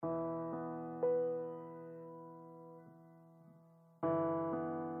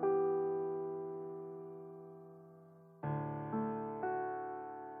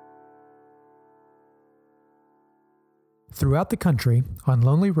Throughout the country, on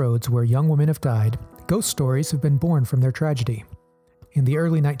lonely roads where young women have died, ghost stories have been born from their tragedy. In the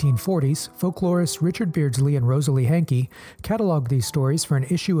early 1940s, folklorists Richard Beardsley and Rosalie Hankey cataloged these stories for an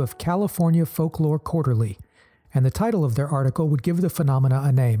issue of California Folklore Quarterly, and the title of their article would give the phenomena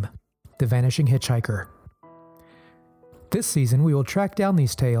a name: The Vanishing Hitchhiker. This season, we will track down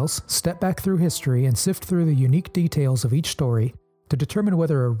these tales, step back through history, and sift through the unique details of each story to determine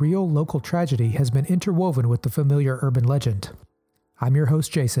whether a real local tragedy has been interwoven with the familiar urban legend. I'm your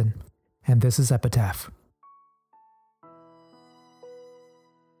host, Jason, and this is Epitaph.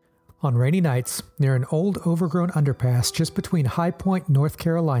 On rainy nights, near an old overgrown underpass just between High Point, North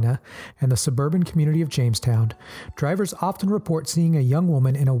Carolina, and the suburban community of Jamestown, drivers often report seeing a young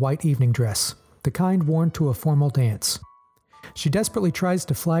woman in a white evening dress, the kind worn to a formal dance. She desperately tries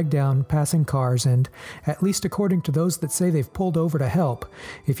to flag down passing cars and, at least according to those that say they've pulled over to help,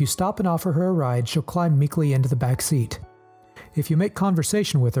 if you stop and offer her a ride, she'll climb meekly into the back seat. If you make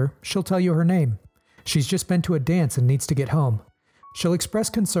conversation with her, she'll tell you her name. She's just been to a dance and needs to get home. She'll express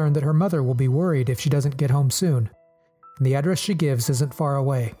concern that her mother will be worried if she doesn't get home soon, and the address she gives isn't far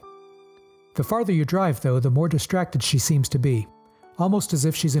away. The farther you drive, though, the more distracted she seems to be, almost as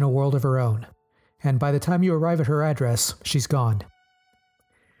if she's in a world of her own. And by the time you arrive at her address, she's gone.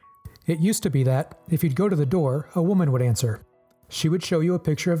 It used to be that, if you'd go to the door, a woman would answer. She would show you a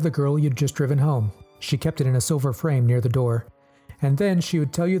picture of the girl you'd just driven home. She kept it in a silver frame near the door. And then she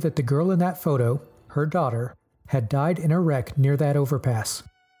would tell you that the girl in that photo, her daughter, had died in a wreck near that overpass.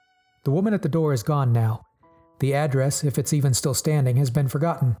 The woman at the door is gone now. The address, if it's even still standing, has been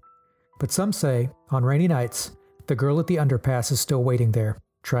forgotten. But some say, on rainy nights, the girl at the underpass is still waiting there,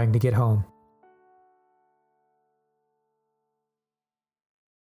 trying to get home.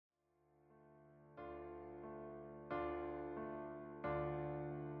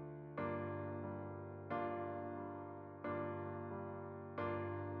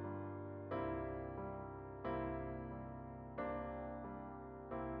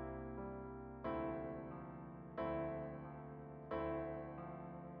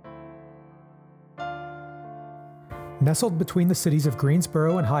 Nestled between the cities of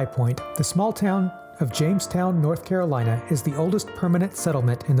Greensboro and High Point, the small town of Jamestown, North Carolina, is the oldest permanent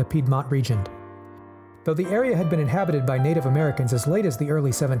settlement in the Piedmont region. Though the area had been inhabited by Native Americans as late as the early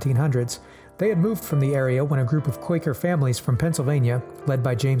 1700s, they had moved from the area when a group of Quaker families from Pennsylvania, led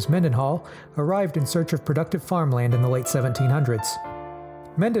by James Mendenhall, arrived in search of productive farmland in the late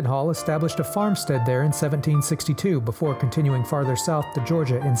 1700s. Mendenhall established a farmstead there in 1762 before continuing farther south to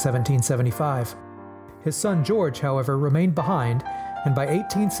Georgia in 1775. His son George, however, remained behind, and by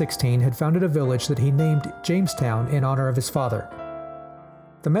 1816 had founded a village that he named Jamestown in honor of his father.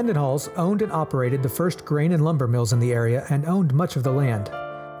 The Mendenhalls owned and operated the first grain and lumber mills in the area and owned much of the land.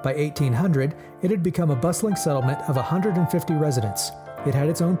 By 1800, it had become a bustling settlement of 150 residents. It had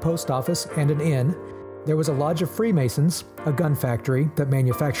its own post office and an inn. There was a lodge of Freemasons, a gun factory that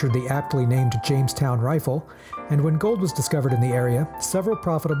manufactured the aptly named Jamestown rifle, and when gold was discovered in the area, several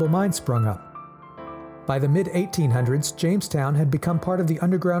profitable mines sprung up. By the mid-1800s, Jamestown had become part of the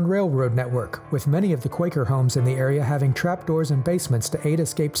Underground Railroad network, with many of the Quaker homes in the area having trapdoors and basements to aid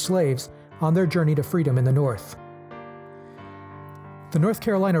escaped slaves on their journey to freedom in the North. The North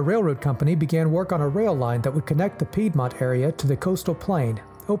Carolina Railroad Company began work on a rail line that would connect the Piedmont area to the coastal plain,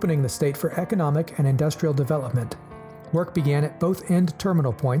 opening the state for economic and industrial development. Work began at both end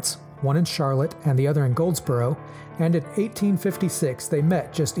terminal points, one in Charlotte and the other in Goldsboro, and in 1856 they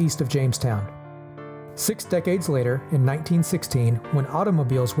met just east of Jamestown. 6 decades later, in 1916, when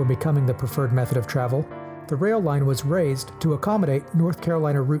automobiles were becoming the preferred method of travel, the rail line was raised to accommodate North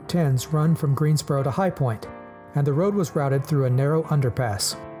Carolina Route 10's run from Greensboro to High Point, and the road was routed through a narrow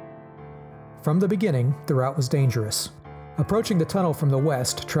underpass. From the beginning, the route was dangerous. Approaching the tunnel from the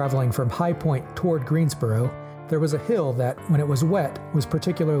west, traveling from High Point toward Greensboro, there was a hill that, when it was wet, was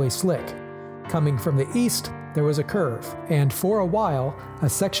particularly slick. Coming from the east, there was a curve, and for a while, a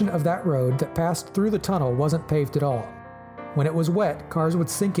section of that road that passed through the tunnel wasn't paved at all. When it was wet, cars would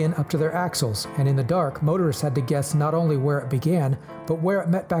sink in up to their axles, and in the dark, motorists had to guess not only where it began, but where it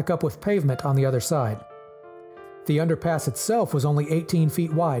met back up with pavement on the other side. The underpass itself was only 18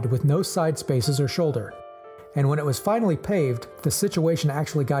 feet wide, with no side spaces or shoulder. And when it was finally paved, the situation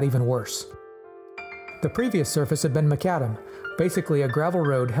actually got even worse. The previous surface had been macadam, basically a gravel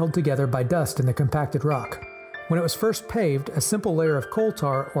road held together by dust in the compacted rock. When it was first paved, a simple layer of coal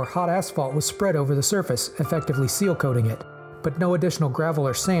tar or hot asphalt was spread over the surface, effectively seal coating it, but no additional gravel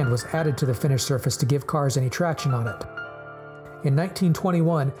or sand was added to the finished surface to give cars any traction on it. In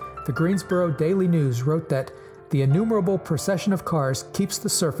 1921, the Greensboro Daily News wrote that the innumerable procession of cars keeps the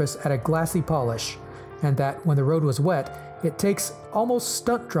surface at a glassy polish, and that when the road was wet, it takes almost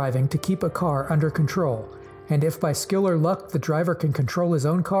stunt driving to keep a car under control, and if by skill or luck the driver can control his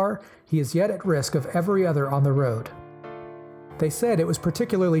own car, he is yet at risk of every other on the road. They said it was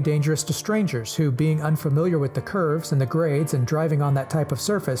particularly dangerous to strangers who, being unfamiliar with the curves and the grades and driving on that type of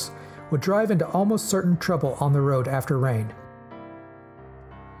surface, would drive into almost certain trouble on the road after rain.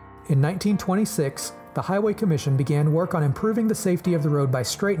 In 1926, the Highway Commission began work on improving the safety of the road by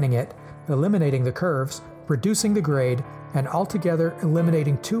straightening it, eliminating the curves, reducing the grade, and altogether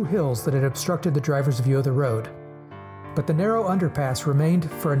eliminating 2 hills that had obstructed the driver's view of the road. But the narrow underpass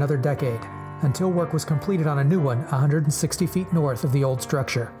remained for another decade, until work was completed on a new one 160 feet north of the old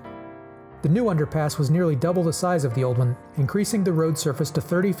structure. The new underpass was nearly double the size of the old one, increasing the road surface to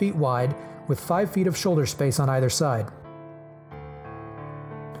 30 feet wide with 5 feet of shoulder space on either side.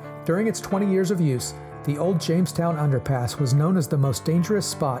 During its 20 years of use, the old Jamestown underpass was known as the most dangerous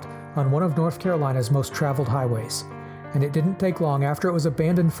spot on one of North Carolina's most traveled highways, and it didn't take long after it was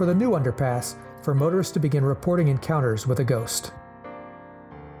abandoned for the new underpass for motorists to begin reporting encounters with a ghost.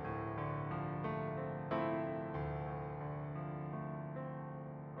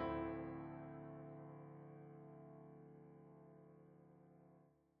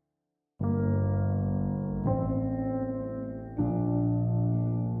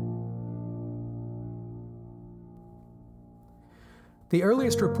 The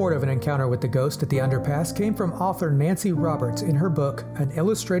earliest report of an encounter with the ghost at the underpass came from author Nancy Roberts in her book, An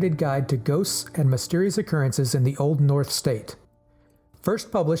Illustrated Guide to Ghosts and Mysterious Occurrences in the Old North State.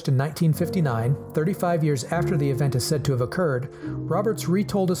 First published in 1959, 35 years after the event is said to have occurred, Roberts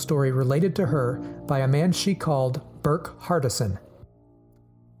retold a story related to her by a man she called Burke Hardison.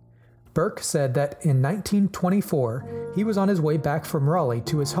 Burke said that in 1924, he was on his way back from Raleigh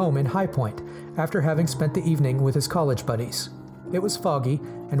to his home in High Point after having spent the evening with his college buddies. It was foggy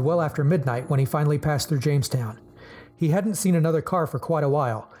and well after midnight when he finally passed through Jamestown. He hadn't seen another car for quite a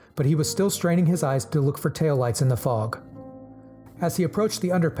while, but he was still straining his eyes to look for taillights in the fog. As he approached the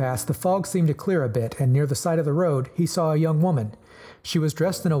underpass, the fog seemed to clear a bit, and near the side of the road, he saw a young woman. She was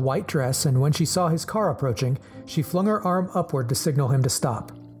dressed in a white dress, and when she saw his car approaching, she flung her arm upward to signal him to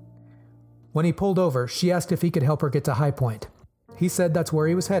stop. When he pulled over, she asked if he could help her get to High Point. He said that's where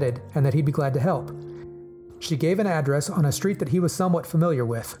he was headed, and that he'd be glad to help. She gave an address on a street that he was somewhat familiar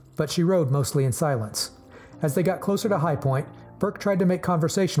with, but she rode mostly in silence. As they got closer to High Point, Burke tried to make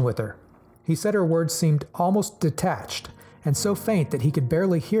conversation with her. He said her words seemed almost detached, and so faint that he could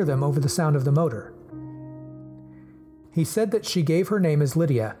barely hear them over the sound of the motor. He said that she gave her name as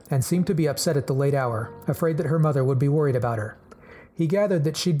Lydia, and seemed to be upset at the late hour, afraid that her mother would be worried about her. He gathered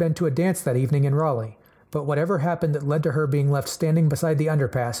that she'd been to a dance that evening in Raleigh, but whatever happened that led to her being left standing beside the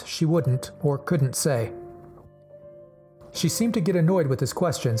underpass, she wouldn't or couldn't say. She seemed to get annoyed with his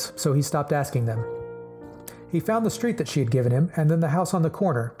questions, so he stopped asking them. He found the street that she had given him, and then the house on the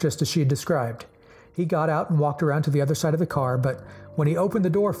corner, just as she had described. He got out and walked around to the other side of the car, but when he opened the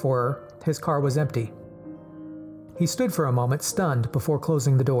door for her, his car was empty. He stood for a moment, stunned, before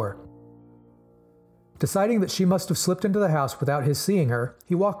closing the door. Deciding that she must have slipped into the house without his seeing her,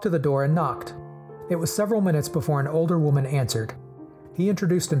 he walked to the door and knocked. It was several minutes before an older woman answered. He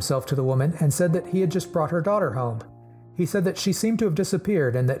introduced himself to the woman and said that he had just brought her daughter home. He said that she seemed to have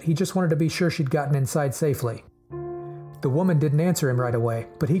disappeared and that he just wanted to be sure she'd gotten inside safely. The woman didn't answer him right away,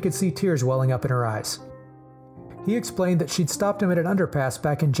 but he could see tears welling up in her eyes. He explained that she'd stopped him at an underpass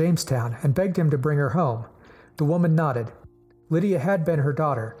back in Jamestown and begged him to bring her home. The woman nodded. Lydia had been her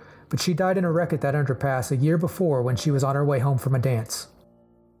daughter, but she died in a wreck at that underpass a year before when she was on her way home from a dance.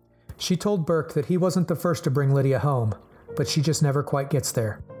 She told Burke that he wasn't the first to bring Lydia home, but she just never quite gets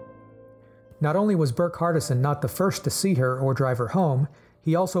there. Not only was Burke Hardison not the first to see her or drive her home,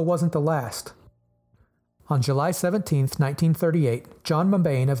 he also wasn't the last. On July 17, 1938, John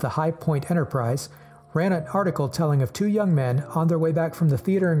Mambane of the High Point Enterprise ran an article telling of 2 young men on their way back from the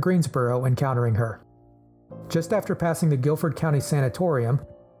theater in Greensboro encountering her. Just after passing the Guilford County Sanatorium,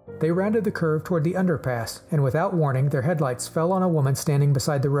 they rounded the curve toward the underpass, and without warning, their headlights fell on a woman standing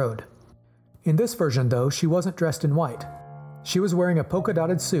beside the road. In this version, though, she wasn't dressed in white. She was wearing a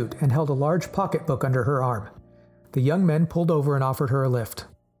polka-dotted suit and held a large pocketbook under her arm. The young men pulled over and offered her a lift.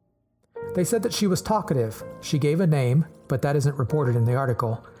 They said that she was talkative. She gave a name, but that isn't reported in the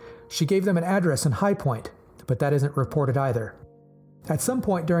article. She gave them an address in High Point, but that isn't reported either. At some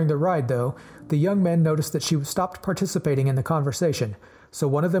point during the ride, though, the young men noticed that she stopped participating in the conversation, so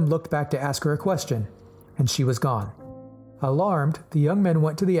one of them looked back to ask her a question, and she was gone. Alarmed, the young men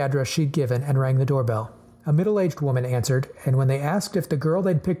went to the address she'd given and rang the doorbell. A middle-aged woman answered, and when they asked if the girl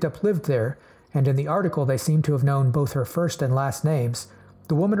they'd picked up lived there, and in the article they seemed to have known both her first and last names,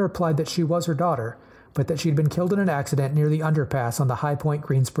 the woman replied that she was her daughter, but that she'd been killed in an accident near the underpass on the High Point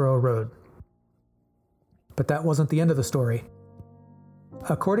Greensboro Road. But that wasn't the end of the story.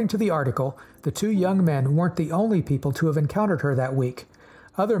 According to the article, the two young men weren't the only people to have encountered her that week.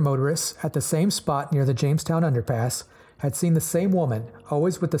 Other motorists at the same spot near the Jamestown underpass had seen the same woman,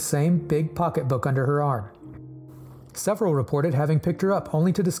 always with the same big pocketbook under her arm. Several reported having picked her up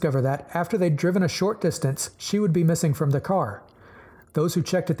only to discover that, after they'd driven a short distance, she would be missing from the car. Those who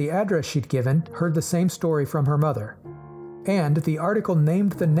checked at the address she'd given heard the same story from her mother. And the article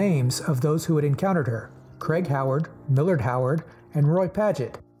named the names of those who had encountered her: Craig Howard, Millard Howard, and Roy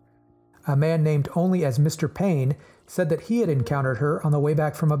Padgett. A man named only as Mr. Payne said that he had encountered her on the way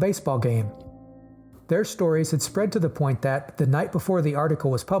back from a baseball game. Their stories had spread to the point that, the night before the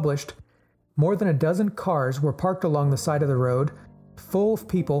article was published, more than a dozen cars were parked along the side of the road, full of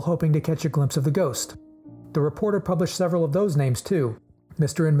people hoping to catch a glimpse of the ghost. The reporter published several of those names too: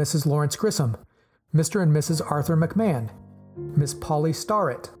 Mr. and Mrs. Lawrence Grissom, Mr. and Mrs. Arthur McMahon, Miss Polly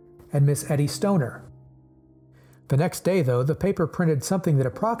Starrett, and Miss Eddie Stoner. The next day, though, the paper printed something that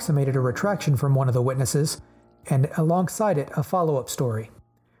approximated a retraction from one of the witnesses, and alongside it a follow-up story.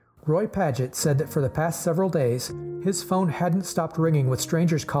 Roy Padgett said that for the past several days, his phone hadn't stopped ringing with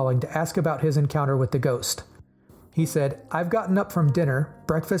strangers calling to ask about his encounter with the ghost. He said, "I've gotten up from dinner,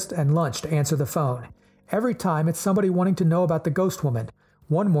 breakfast, and lunch to answer the phone. Every time it's somebody wanting to know about the ghost woman.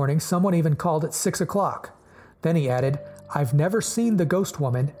 One morning someone even called at 6 o'clock. Then he added, "I've never seen the ghost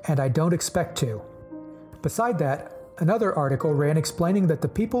woman, and I don't expect to." Beside that, another article ran explaining that the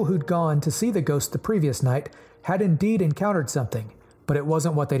people who'd gone to see the ghost the previous night had indeed encountered something, but it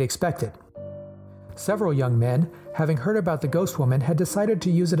wasn't what they'd expected. Several young men, having heard about the ghost woman, had decided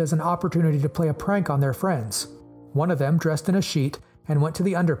to use it as an opportunity to play a prank on their friends. One of them dressed in a sheet and went to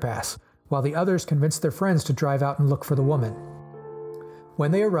the underpass, while the others convinced their friends to drive out and look for the woman.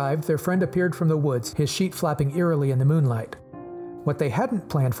 When they arrived, their friend appeared from the woods, his sheet flapping eerily in the moonlight. What they hadn't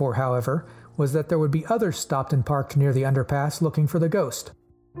planned for, however, was that there would be others stopped and parked near the underpass looking for the ghost.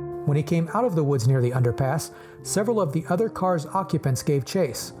 When he came out of the woods near the underpass, several of the other car's occupants gave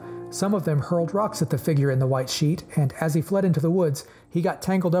chase. Some of them hurled rocks at the figure in the white sheet, and as he fled into the woods, he got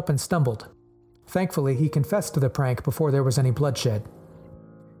tangled up and stumbled. Thankfully, he confessed to the prank before there was any bloodshed.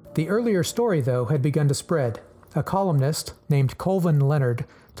 The earlier story, though, had begun to spread. A columnist named Colvin Leonard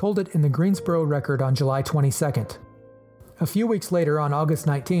told it in the Greensboro Record on July 22nd. A few weeks later, on August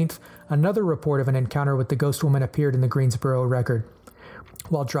 19th, another report of an encounter with the ghost woman appeared in the Greensboro Record.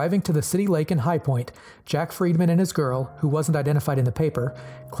 While driving to the city lake in High Point, Jack Friedman and his girl, who wasn't identified in the paper,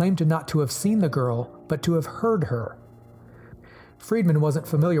 claimed not to have seen the girl, but to have heard her. Friedman wasn't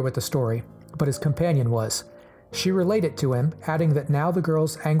familiar with the story, but his companion was. She relayed it to him, adding that now the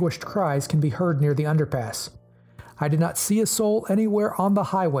girl's anguished cries can be heard near the underpass. "I did not see a soul anywhere on the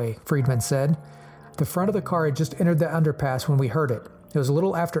highway," Friedman said. "The front of the car had just entered the underpass when we heard it. It was a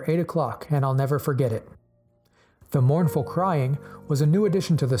little after 8 o'clock, and I'll never forget it." The mournful crying was a new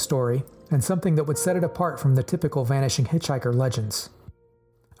addition to the story, and something that would set it apart from the typical vanishing hitchhiker legends.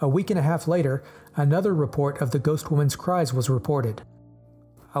 A week and a half later, another report of the ghost woman's cries was reported.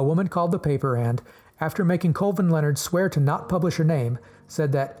 A woman called the paper and, after making Colvin Leonard swear to not publish her name,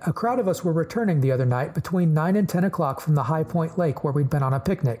 said that "a crowd of us were returning the other night between 9 and 10 o'clock from the High Point Lake where we'd been on a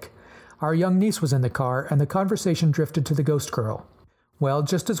picnic. Our young niece was in the car, and the conversation drifted to the ghost girl. Well,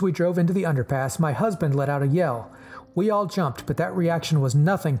 just as we drove into the underpass, my husband let out a yell. We all jumped, but that reaction was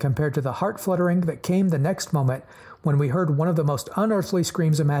nothing compared to the heart-fluttering that came the next moment when we heard one of the most unearthly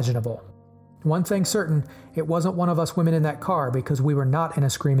screams imaginable. One thing certain, it wasn't one of us women in that car because we were not in a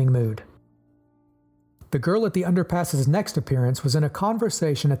screaming mood." The girl at the underpass's next appearance was in a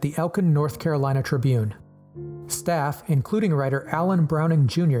conversation at the Elkin, North Carolina Tribune. Staff, including writer Alan Browning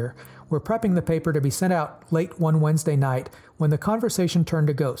Jr., were prepping the paper to be sent out late one Wednesday night when the conversation turned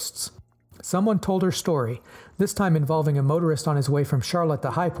to ghosts. Someone told her story, this time involving a motorist on his way from Charlotte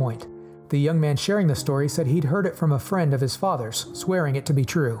to High Point. The young man sharing the story said he'd heard it from a friend of his father's, swearing it to be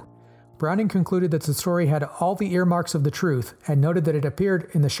true. Browning concluded that the story had all the earmarks of the truth and noted that it appeared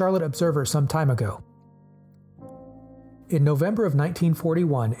in the Charlotte Observer some time ago. In November of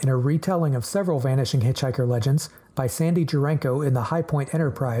 1941, in a retelling of several vanishing hitchhiker legends by Sandy Jurenko in the High Point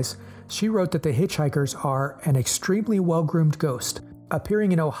Enterprise, she wrote that the hitchhikers are an extremely well-groomed ghost,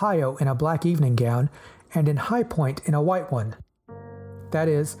 appearing in Ohio in a black evening gown and in High Point in a white one. That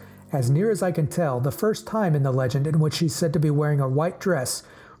is, as near as I can tell, the first time in the legend in which she's said to be wearing a white dress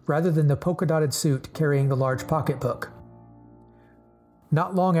rather than the polka-dotted suit carrying the large pocketbook.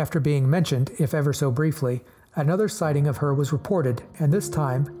 Not long after being mentioned, if ever so briefly, another sighting of her was reported, and this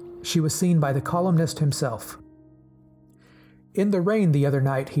time she was seen by the columnist himself. "In the rain the other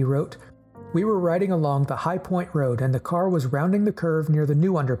night," he wrote, We were riding along the High Point Road and the car was rounding the curve near the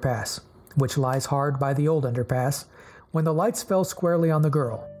new underpass, which lies hard by the old underpass, when the lights fell squarely on the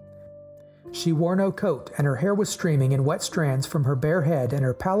girl. She wore no coat, and her hair was streaming in wet strands from her bare head, and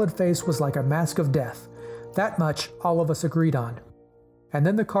her pallid face was like a mask of death. That much all of us agreed on. And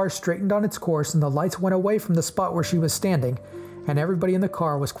then the car straightened on its course, and the lights went away from the spot where she was standing, and everybody in the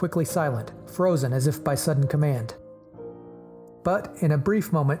car was quickly silent, frozen as if by sudden command. But, in a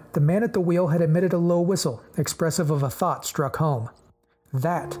brief moment, the man at the wheel had emitted a low whistle, expressive of a thought struck home.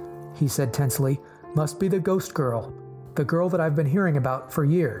 "That," he said tensely, "must be the ghost girl, the girl that I've been hearing about for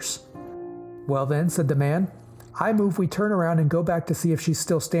years." "Well then," said the man, "I move we turn around and go back to see if she's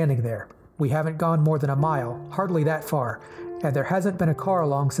still standing there. We haven't gone more than a mile, hardly that far, and there hasn't been a car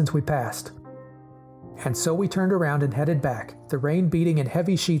along since we passed." And so we turned around and headed back, the rain beating in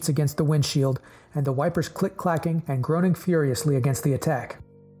heavy sheets against the windshield, and the wipers click-clacking and groaning furiously against the attack.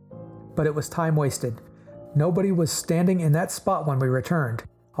 But it was time wasted. Nobody was standing in that spot when we returned,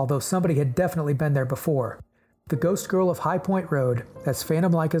 although somebody had definitely been there before. The ghost girl of High Point Road, as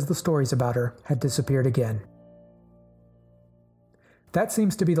phantom-like as the stories about her, had disappeared again. That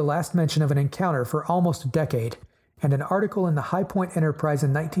seems to be the last mention of an encounter for almost a decade, and an article in the High Point Enterprise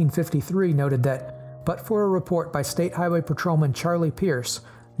in 1953 noted that, but for a report by State Highway Patrolman Charlie Pierce,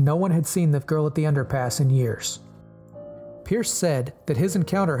 no one had seen the girl at the underpass in years. Pierce said that his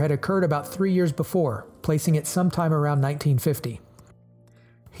encounter had occurred about 3 years before, placing it sometime around 1950.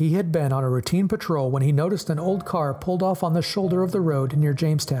 He had been on a routine patrol when he noticed an old car pulled off on the shoulder of the road near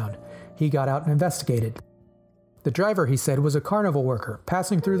Jamestown. He got out and investigated. The driver, he said, was a carnival worker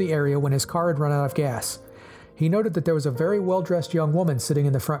passing through the area when his car had run out of gas. He noted that there was a very well-dressed young woman sitting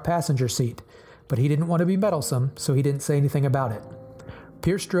in the front passenger seat, but he didn't want to be meddlesome, so he didn't say anything about it.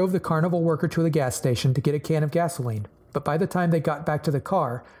 Pierce drove the carnival worker to the gas station to get a can of gasoline, but by the time they got back to the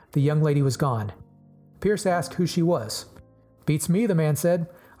car, the young lady was gone. Pierce asked who she was. "Beats me," the man said.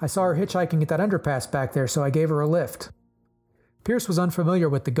 "I saw her hitchhiking at that underpass back there, so I gave her a lift." Pierce was unfamiliar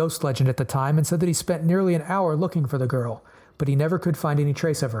with the ghost legend at the time and said that he spent nearly an hour looking for the girl, but he never could find any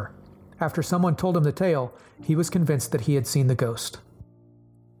trace of her. After someone told him the tale, he was convinced that he had seen the ghost.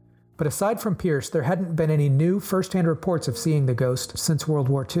 But aside from Pierce, there hadn't been any new first-hand reports of seeing the ghost since World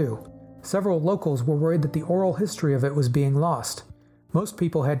War II. Several locals were worried that the oral history of it was being lost. Most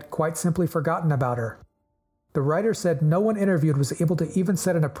people had quite simply forgotten about her. The writer said no one interviewed was able to even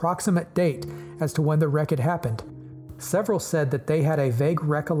set an approximate date as to when the wreck had happened. Several said that they had a vague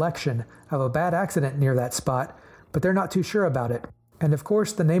recollection of a bad accident near that spot, but they're not too sure about it. And of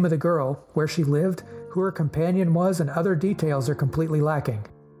course, the name of the girl, where she lived, who her companion was, and other details are completely lacking.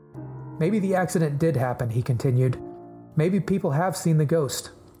 "Maybe the accident did happen," he continued. "Maybe people have seen the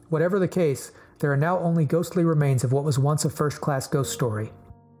ghost. Whatever the case, there are now only ghostly remains of what was once a first-class ghost story."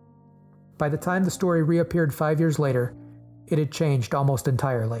 By the time the story reappeared 5 years later, it had changed almost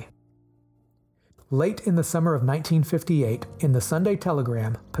entirely. Late in the summer of 1958, in the Sunday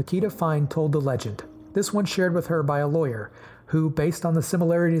Telegram, Paquita Fine told the legend, this one shared with her by a lawyer, who, based on the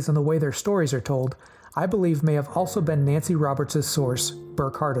similarities in the way their stories are told, I believe may have also been Nancy Roberts' source,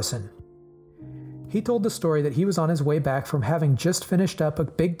 Burke Hardison. He told the story that he was on his way back from having just finished up a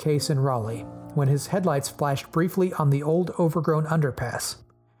big case in Raleigh, when his headlights flashed briefly on the old overgrown underpass.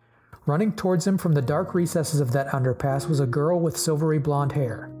 Running towards him from the dark recesses of that underpass was a girl with silvery blonde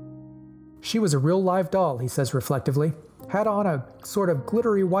hair. She was a real live doll, he says reflectively. Had on a sort of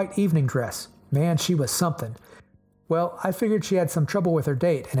glittery white evening dress. Man, she was something. Well, I figured she had some trouble with her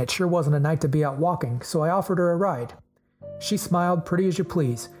date, and it sure wasn't a night to be out walking, so I offered her a ride. She smiled, pretty as you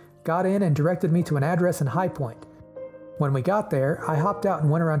please, got in and directed me to an address in High Point. When we got there, I hopped out and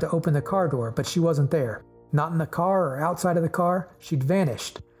went around to open the car door, but she wasn't there. Not in the car or outside of the car. She'd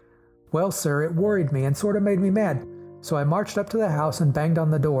vanished. Well, sir, it worried me and sort of made me mad, so I marched up to the house and banged on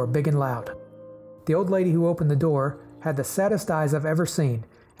the door big and loud. The old lady who opened the door had the saddest eyes I've ever seen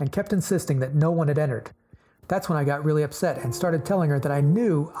and kept insisting that no one had entered. That's when I got really upset and started telling her that I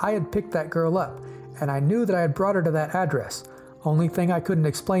knew I had picked that girl up, and I knew that I had brought her to that address. Only thing I couldn't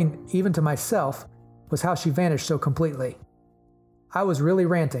explain, even to myself, was how she vanished so completely. I was really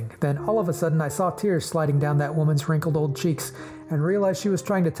ranting. Then all of a sudden I saw tears sliding down that woman's wrinkled old cheeks and realized she was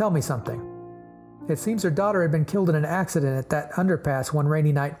trying to tell me something. It seems her daughter had been killed in an accident at that underpass one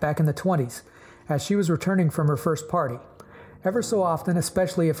rainy night back in the 1920s, as she was returning from her first party. Ever so often,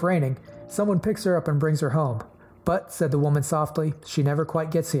 especially if raining, someone picks her up and brings her home. But, said the woman softly, she never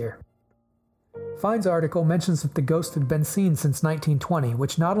quite gets here. Fine's article mentions that the ghost had been seen since 1920,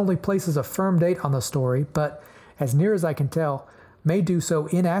 which not only places a firm date on the story, but, as near as I can tell, may do so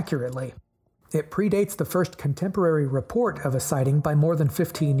inaccurately. It predates the first contemporary report of a sighting by more than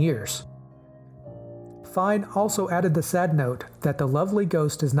 15 years. Fine also added the sad note that the lovely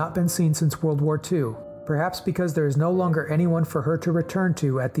ghost has not been seen since World War II, perhaps because there is no longer anyone for her to return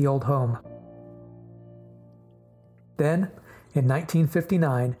to at the old home. Then, in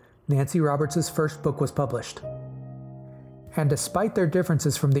 1959, Nancy Roberts' first book was published. And despite their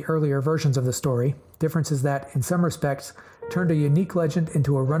differences from the earlier versions of the story, differences that, in some respects, turned a unique legend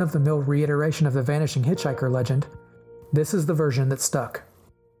into a run-of-the-mill reiteration of the Vanishing Hitchhiker legend, this is the version that stuck.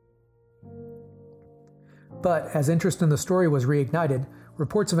 But as interest in the story was reignited,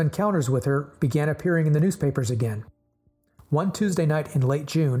 reports of encounters with her began appearing in the newspapers again. One Tuesday night in late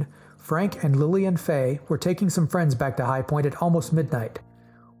June, Frank and Lillian Fay were taking some friends back to High Point at almost midnight.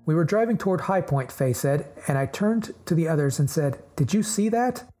 "We were driving toward High Point," Fay said, and I turned to the others and said, "Did you see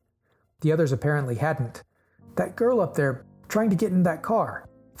that?" The others apparently hadn't. "That girl up there, trying to get in that car,"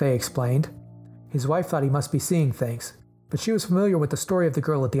 Fay explained. His wife thought he must be seeing things, but she was familiar with the story of the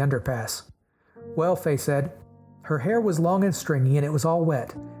girl at the underpass. "Well," Fay said, "her hair was long and stringy and it was all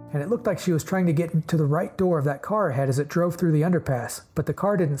wet, and it looked like she was trying to get into the right door of that car ahead as it drove through the underpass, but the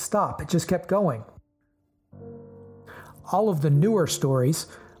car didn't stop, it just kept going." All of the newer stories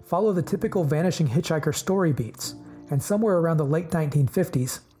follow the typical Vanishing Hitchhiker story beats, and somewhere around the late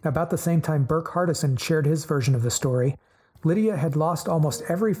 1950s, about the same time Burke Hardison shared his version of the story, Lydia had lost almost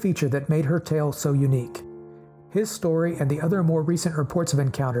every feature that made her tale so unique. His story and the other more recent reports of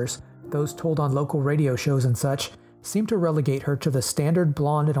encounters, those told on local radio shows and such, seemed to relegate her to the standard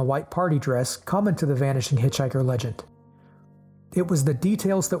blonde in a white party dress common to the Vanishing Hitchhiker legend. It was the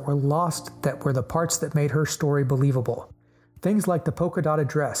details that were lost that were the parts that made her story believable. Things like the polka-dotted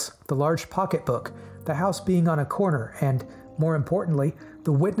dress, the large pocketbook, the house being on a corner, and, more importantly,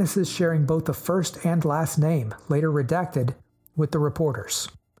 the witnesses sharing both the first and last name, later redacted, with the reporters.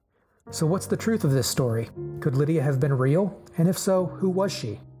 So what's the truth of this story? Could Lydia have been real? And if so, who was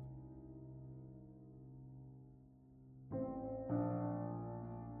she?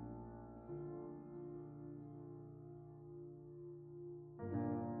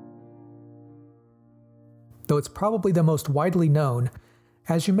 Though it's probably the most widely known,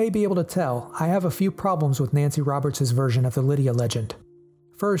 as you may be able to tell, I have a few problems with Nancy Roberts' version of the Lydia legend.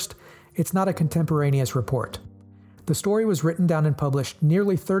 First, it's not a contemporaneous report. The story was written down and published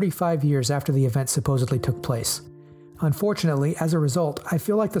nearly 35 years after the event supposedly took place. Unfortunately, as a result, I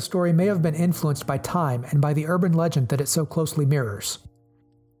feel like the story may have been influenced by time and by the urban legend that it so closely mirrors.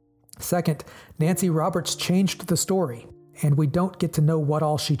 Second, Nancy Roberts changed the story, and we don't get to know what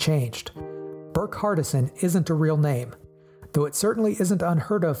all she changed. Burke Hardison isn't a real name. Though it certainly isn't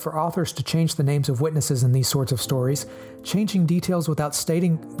unheard of for authors to change the names of witnesses in these sorts of stories, changing details without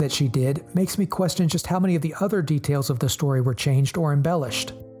stating that she did makes me question just how many of the other details of the story were changed or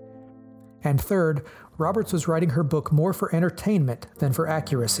embellished. And third, Roberts was writing her book more for entertainment than for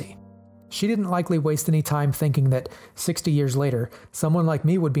accuracy. She didn't likely waste any time thinking that 60 years later, someone like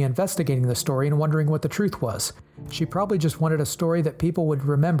me would be investigating the story and wondering what the truth was. She probably just wanted a story that people would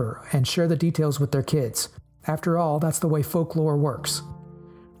remember and share the details with their kids. After all, that's the way folklore works.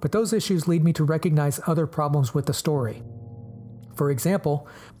 But those issues lead me to recognize other problems with the story. For example,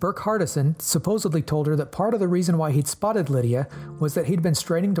 Burke Hardison supposedly told her that part of the reason why he'd spotted Lydia was that he'd been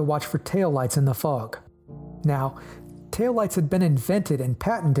straining to watch for taillights in the fog. Now, taillights had been invented and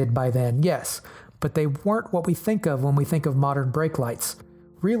patented by then, yes, but they weren't what we think of when we think of modern brake lights.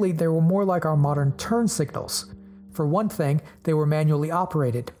 Really, they were more like our modern turn signals. For one thing, they were manually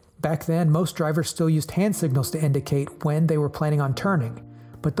operated. Back then, most drivers still used hand signals to indicate when they were planning on turning,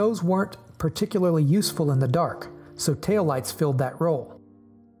 but those weren't particularly useful in the dark, so taillights filled that role.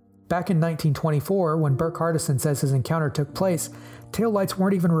 Back in 1924, when Burke Hardison says his encounter took place, taillights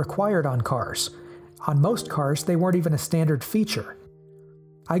weren't even required on cars. On most cars, they weren't even a standard feature.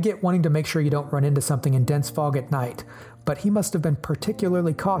 I get wanting to make sure you don't run into something in dense fog at night, but he must have been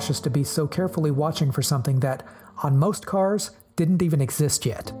particularly cautious to be so carefully watching for something that, on most cars, didn't even exist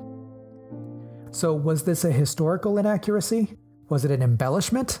yet. So was this a historical inaccuracy? Was it an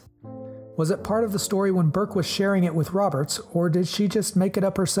embellishment? Was it part of the story when Burke was sharing it with Roberts, or did she just make it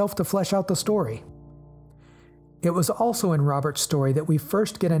up herself to flesh out the story? It was also in Roberts' story that we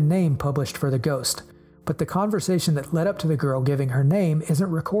first get a name published for the ghost, but the conversation that led up to the girl giving her name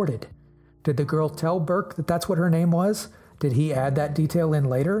isn't recorded. Did the girl tell Burke that that's what her name was? Did he add that detail in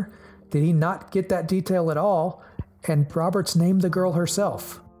later? Did he not get that detail at all, and Roberts named the girl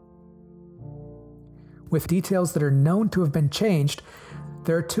herself? With details that are known to have been changed,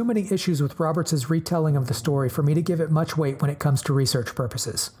 there are too many issues with Roberts' retelling of the story for me to give it much weight when it comes to research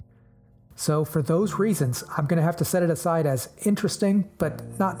purposes. So for those reasons, I'm going to have to set it aside as interesting,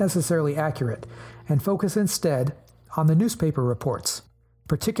 but not necessarily accurate, and focus instead on the newspaper reports.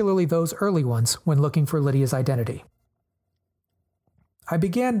 particularly those early ones when looking for Lydia's identity. I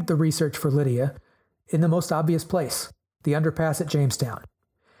began the research for Lydia in the most obvious place, the underpass at Jamestown.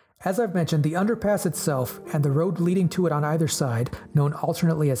 As I've mentioned, the underpass itself and the road leading to it on either side, known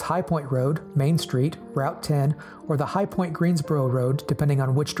alternately as High Point Road, Main Street, Route 10, or the High Point Greensboro Road, depending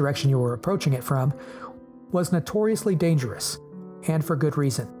on which direction you were approaching it from, was notoriously dangerous, and for good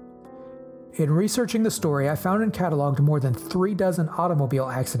reason. In researching the story, I found and cataloged more than 36 automobile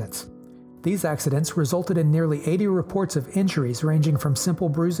accidents. These accidents resulted in nearly 80 reports of injuries ranging from simple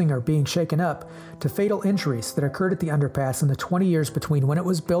bruising or being shaken up to fatal injuries that occurred at the underpass in the 20 years between when it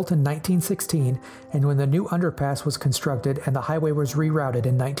was built in 1916 and when the new underpass was constructed and the highway was rerouted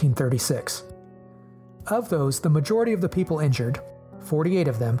in 1936. Of those, the majority of the people injured, 48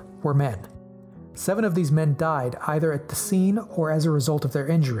 of them, were men. 7 of these men died either at the scene or as a result of their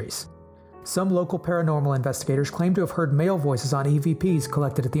injuries. Some local paranormal investigators claim to have heard male voices on EVPs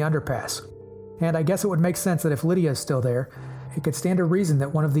collected at the underpass. And I guess it would make sense that if Lydia is still there, it could stand to reason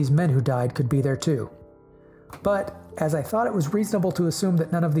that one of these men who died could be there too. But, as I thought it was reasonable to assume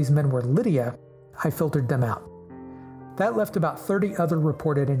that none of these men were Lydia, I filtered them out. That left about 30 other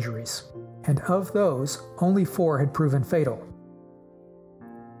reported injuries, and of those, only 4 had proven fatal.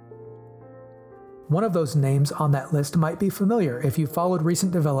 One of those names on that list might be familiar if you followed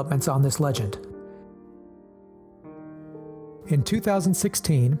recent developments on this legend. In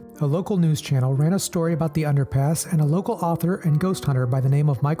 2016, a local news channel ran a story about the underpass and a local author and ghost hunter by the name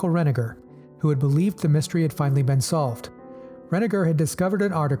of Michael Reniger, who had believed the mystery had finally been solved. Reniger had discovered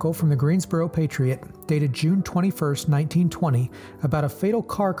an article from the Greensboro Patriot, dated June 21, 1920, about a fatal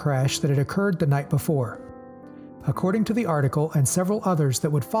car crash that had occurred the night before. According to the article and several others that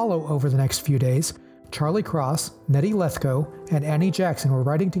would follow over the next few days, Charlie Cross, Nettie Lethco, and Annie Jackson were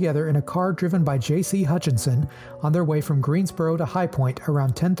riding together in a car driven by J.C. Hutchinson on their way from Greensboro to High Point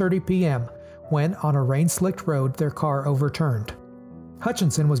around 10:30 p.m. when, on a rain-slicked road, their car overturned.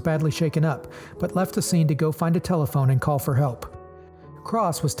 Hutchinson was badly shaken up, but left the scene to go find a telephone and call for help.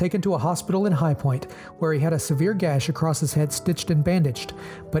 Cross was taken to a hospital in High Point, where he had a severe gash across his head stitched and bandaged,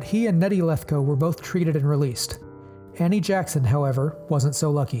 but he and Nettie Lethco were both treated and released. Annie Jackson, however, wasn't so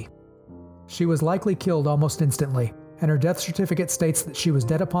lucky. She was likely killed almost instantly, and her death certificate states that she was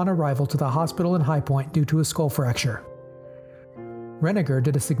dead upon arrival to the hospital in High Point due to a skull fracture. Reniger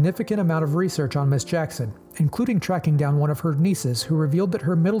did a significant amount of research on Miss Jackson, including tracking down one of her nieces who revealed that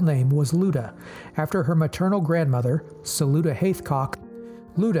her middle name was Luda, after her maternal grandmother, Saluda Haithcock.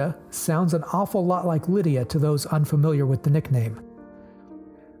 Luda sounds an awful lot like Lydia to those unfamiliar with the nickname.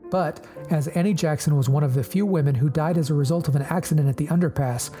 But, as Annie Jackson was one of the few women who died as a result of an accident at the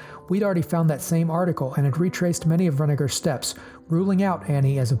underpass, we'd already found that same article and had retraced many of Reniger's steps, ruling out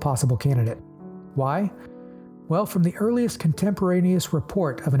Annie as a possible candidate. Why? Well, from the earliest contemporaneous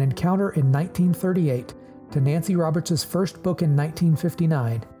report of an encounter in 1938 to Nancy Roberts' first book in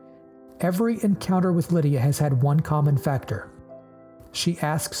 1959, every encounter with Lydia has had one common factor. She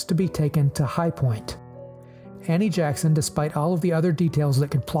asks to be taken to High Point. Annie Jackson, despite all of the other details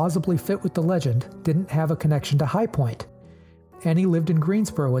that could plausibly fit with the legend, didn't have a connection to High Point. Annie lived in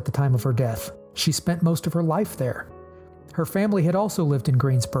Greensboro at the time of her death. She spent most of her life there. Her family had also lived in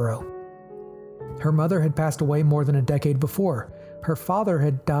Greensboro. Her mother had passed away more than a decade before. Her father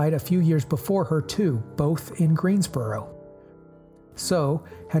had died a few years before her too, both in Greensboro. So,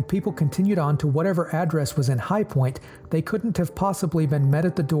 had people continued on to whatever address was in High Point, they couldn't have possibly been met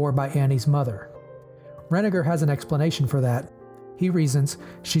at the door by Annie's mother. Reniger has an explanation for that. He reasons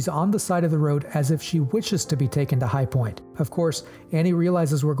she's on the side of the road as if she wishes to be taken to High Point. Of course, Annie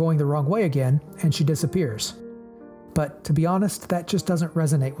realizes we're going the wrong way again, and she disappears. But to be honest, that just doesn't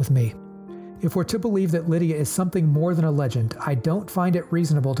resonate with me. If we're to believe that Lydia is something more than a legend, I don't find it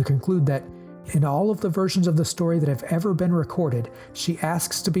reasonable to conclude that, in all of the versions of the story that have ever been recorded, she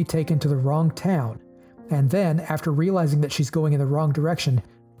asks to be taken to the wrong town, and then, after realizing that she's going in the wrong direction,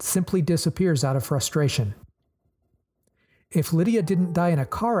 simply disappears out of frustration. If Lydia didn't die in a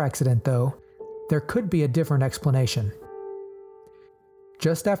car accident, though, there could be a different explanation.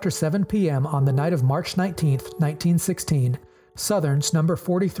 Just after 7 p.m. on the night of March 19, 1916, Southern's number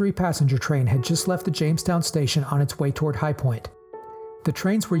 43 passenger train had just left the Jamestown station on its way toward High Point. The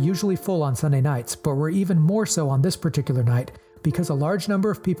trains were usually full on Sunday nights, but were even more so on this particular night because a large number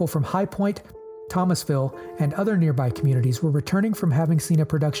of people from High Point, Thomasville, and other nearby communities were returning from having seen a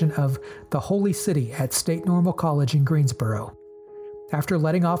production of The Holy City at State Normal College in Greensboro. After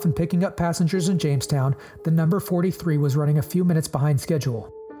letting off and picking up passengers in Jamestown, the number 43 was running a few minutes behind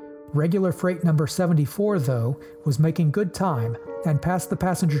schedule. Regular freight number 74, though, was making good time and passed the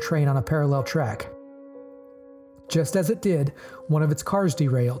passenger train on a parallel track. Just as it did, one of its cars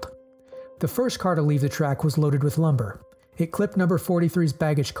derailed. The first car to leave the track was loaded with lumber. It clipped number 43's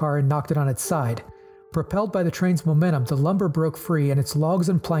baggage car and knocked it on its side. Propelled by the train's momentum, the lumber broke free and its logs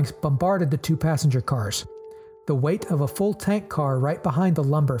and planks bombarded the two passenger cars. The weight of a full tank car right behind the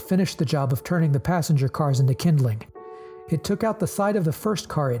lumber finished the job of turning the passenger cars into kindling. It took out the side of the first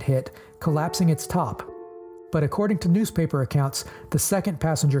car it hit, collapsing its top. But according to newspaper accounts, the second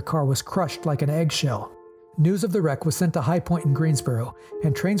passenger car was crushed like an eggshell. News of the wreck was sent to High Point in Greensboro,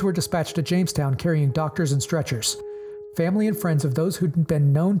 and trains were dispatched to Jamestown carrying doctors and stretchers. Family and friends of those who'd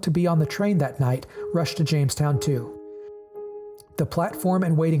been known to be on the train that night rushed to Jamestown too. The platform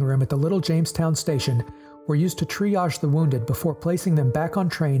and waiting room at the Little Jamestown station were used to triage the wounded before placing them back on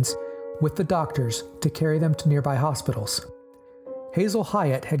trains with the doctors to carry them to nearby hospitals. Hazel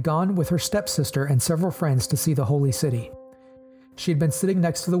Hyatt had gone with her stepsister and several friends to see the Holy City. She had been sitting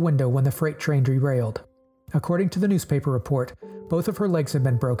next to the window when the freight train derailed. According to the newspaper report, both of her legs had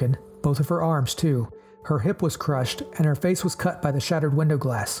been broken, both of her arms too. Her hip was crushed, and her face was cut by the shattered window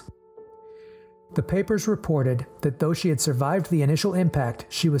glass. The papers reported that though she had survived the initial impact,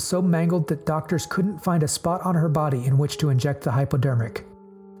 she was so mangled that doctors couldn't find a spot on her body in which to inject the hypodermic.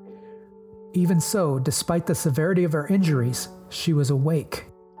 Even so, despite the severity of her injuries, she was awake.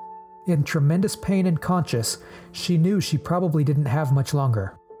 In tremendous pain and conscious, she knew she probably didn't have much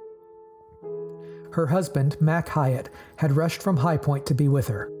longer. Her husband, Mac Hyatt, had rushed from High Point to be with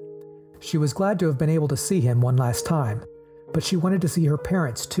her. She was glad to have been able to see him one last time, but she wanted to see her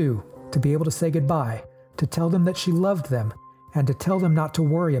parents too, to be able to say goodbye, to tell them that she loved them, and to tell them not to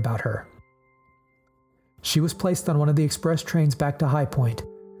worry about her. She was placed on one of the express trains back to High Point,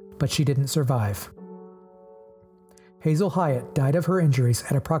 but she didn't survive. Hazel Hyatt died of her injuries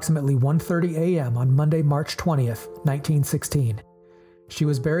at approximately 1:30 a.m. on Monday, March 20th, 1916. She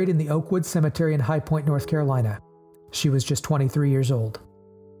was buried in the Oakwood Cemetery in High Point, North Carolina. She was just 23 years old.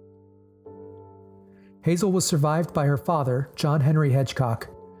 Hazel was survived by her father, John Henry Hedgecock,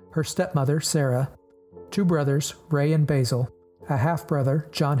 her stepmother, Sarah, two brothers, Ray and Basil, a half-brother,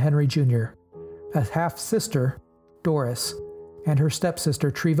 John Henry Jr., a half-sister, Doris, and her stepsister,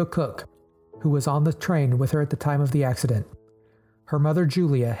 Treva Cook, who was on the train with her at the time of the accident. Her mother,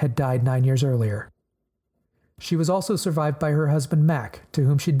 Julia, had died 9 years earlier. She was also survived by her husband, Mac, to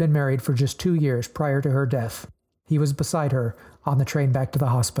whom she'd been married for just 2 years prior to her death. He was beside her on the train back to the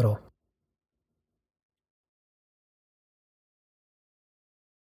hospital.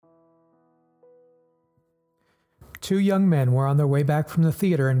 Two young men were on their way back from the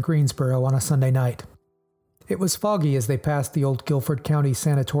theater in Greensboro on a Sunday night. It was foggy as they passed the old Guilford County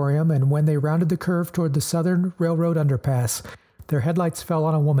Sanatorium, and when they rounded the curve toward the Southern Railroad underpass, their headlights fell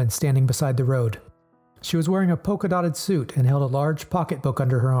on a woman standing beside the road. She was wearing a polka-dotted suit and held a large pocketbook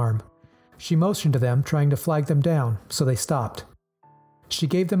under her arm. She motioned to them, trying to flag them down, so they stopped. She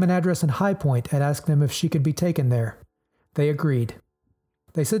gave them an address in High Point and asked them if she could be taken there. They agreed.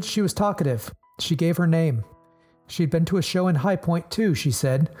 They said she was talkative. She gave her name. She'd been to a show in High Point too, she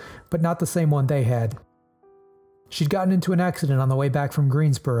said, but not the same one they had. She'd gotten into an accident on the way back from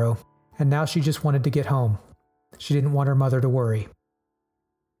Greensboro, and now she just wanted to get home. She didn't want her mother to worry.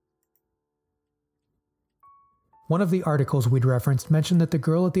 One of the articles we'd referenced mentioned that the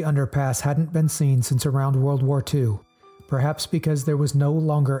girl at the underpass hadn't been seen since around World War II, perhaps because there was no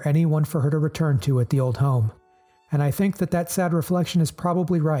longer anyone for her to return to at the old home. And I think that sad reflection is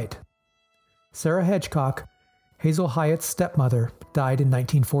probably right. Sarah Hedgecock, Hazel Hyatt's stepmother, died in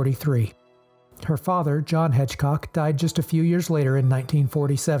 1943. Her father, John Hedgecock, died just a few years later in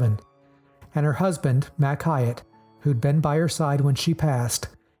 1947. And her husband, Mac Hyatt, who'd been by her side when she passed,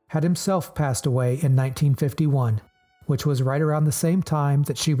 had himself passed away in 1951, which was right around the same time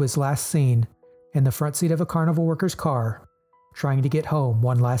that she was last seen in the front seat of a carnival worker's car, trying to get home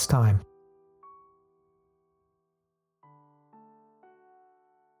one last time.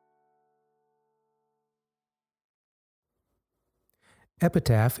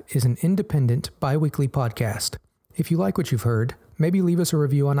 Epitaph is an independent, bi-weekly podcast. If you like what you've heard, maybe leave us a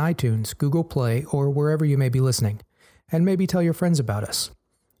review on iTunes, Google Play, or wherever you may be listening, and maybe tell your friends about us.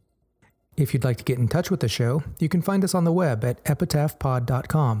 If you'd like to get in touch with the show, you can find us on the web at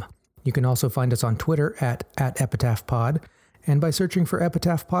epitaphpod.com. You can also find us on Twitter at @epitaphpod, and by searching for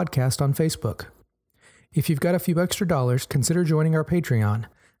Epitaph Podcast on Facebook. If you've got a few extra dollars, consider joining our Patreon.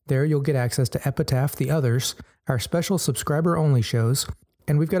 There you'll get access to Epitaph, The Others, our special subscriber-only shows,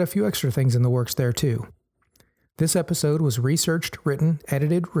 and we've got a few extra things in the works there too. This episode was researched, written,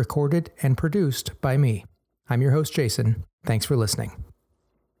 edited, recorded, and produced by me. I'm your host, Jason. Thanks for listening.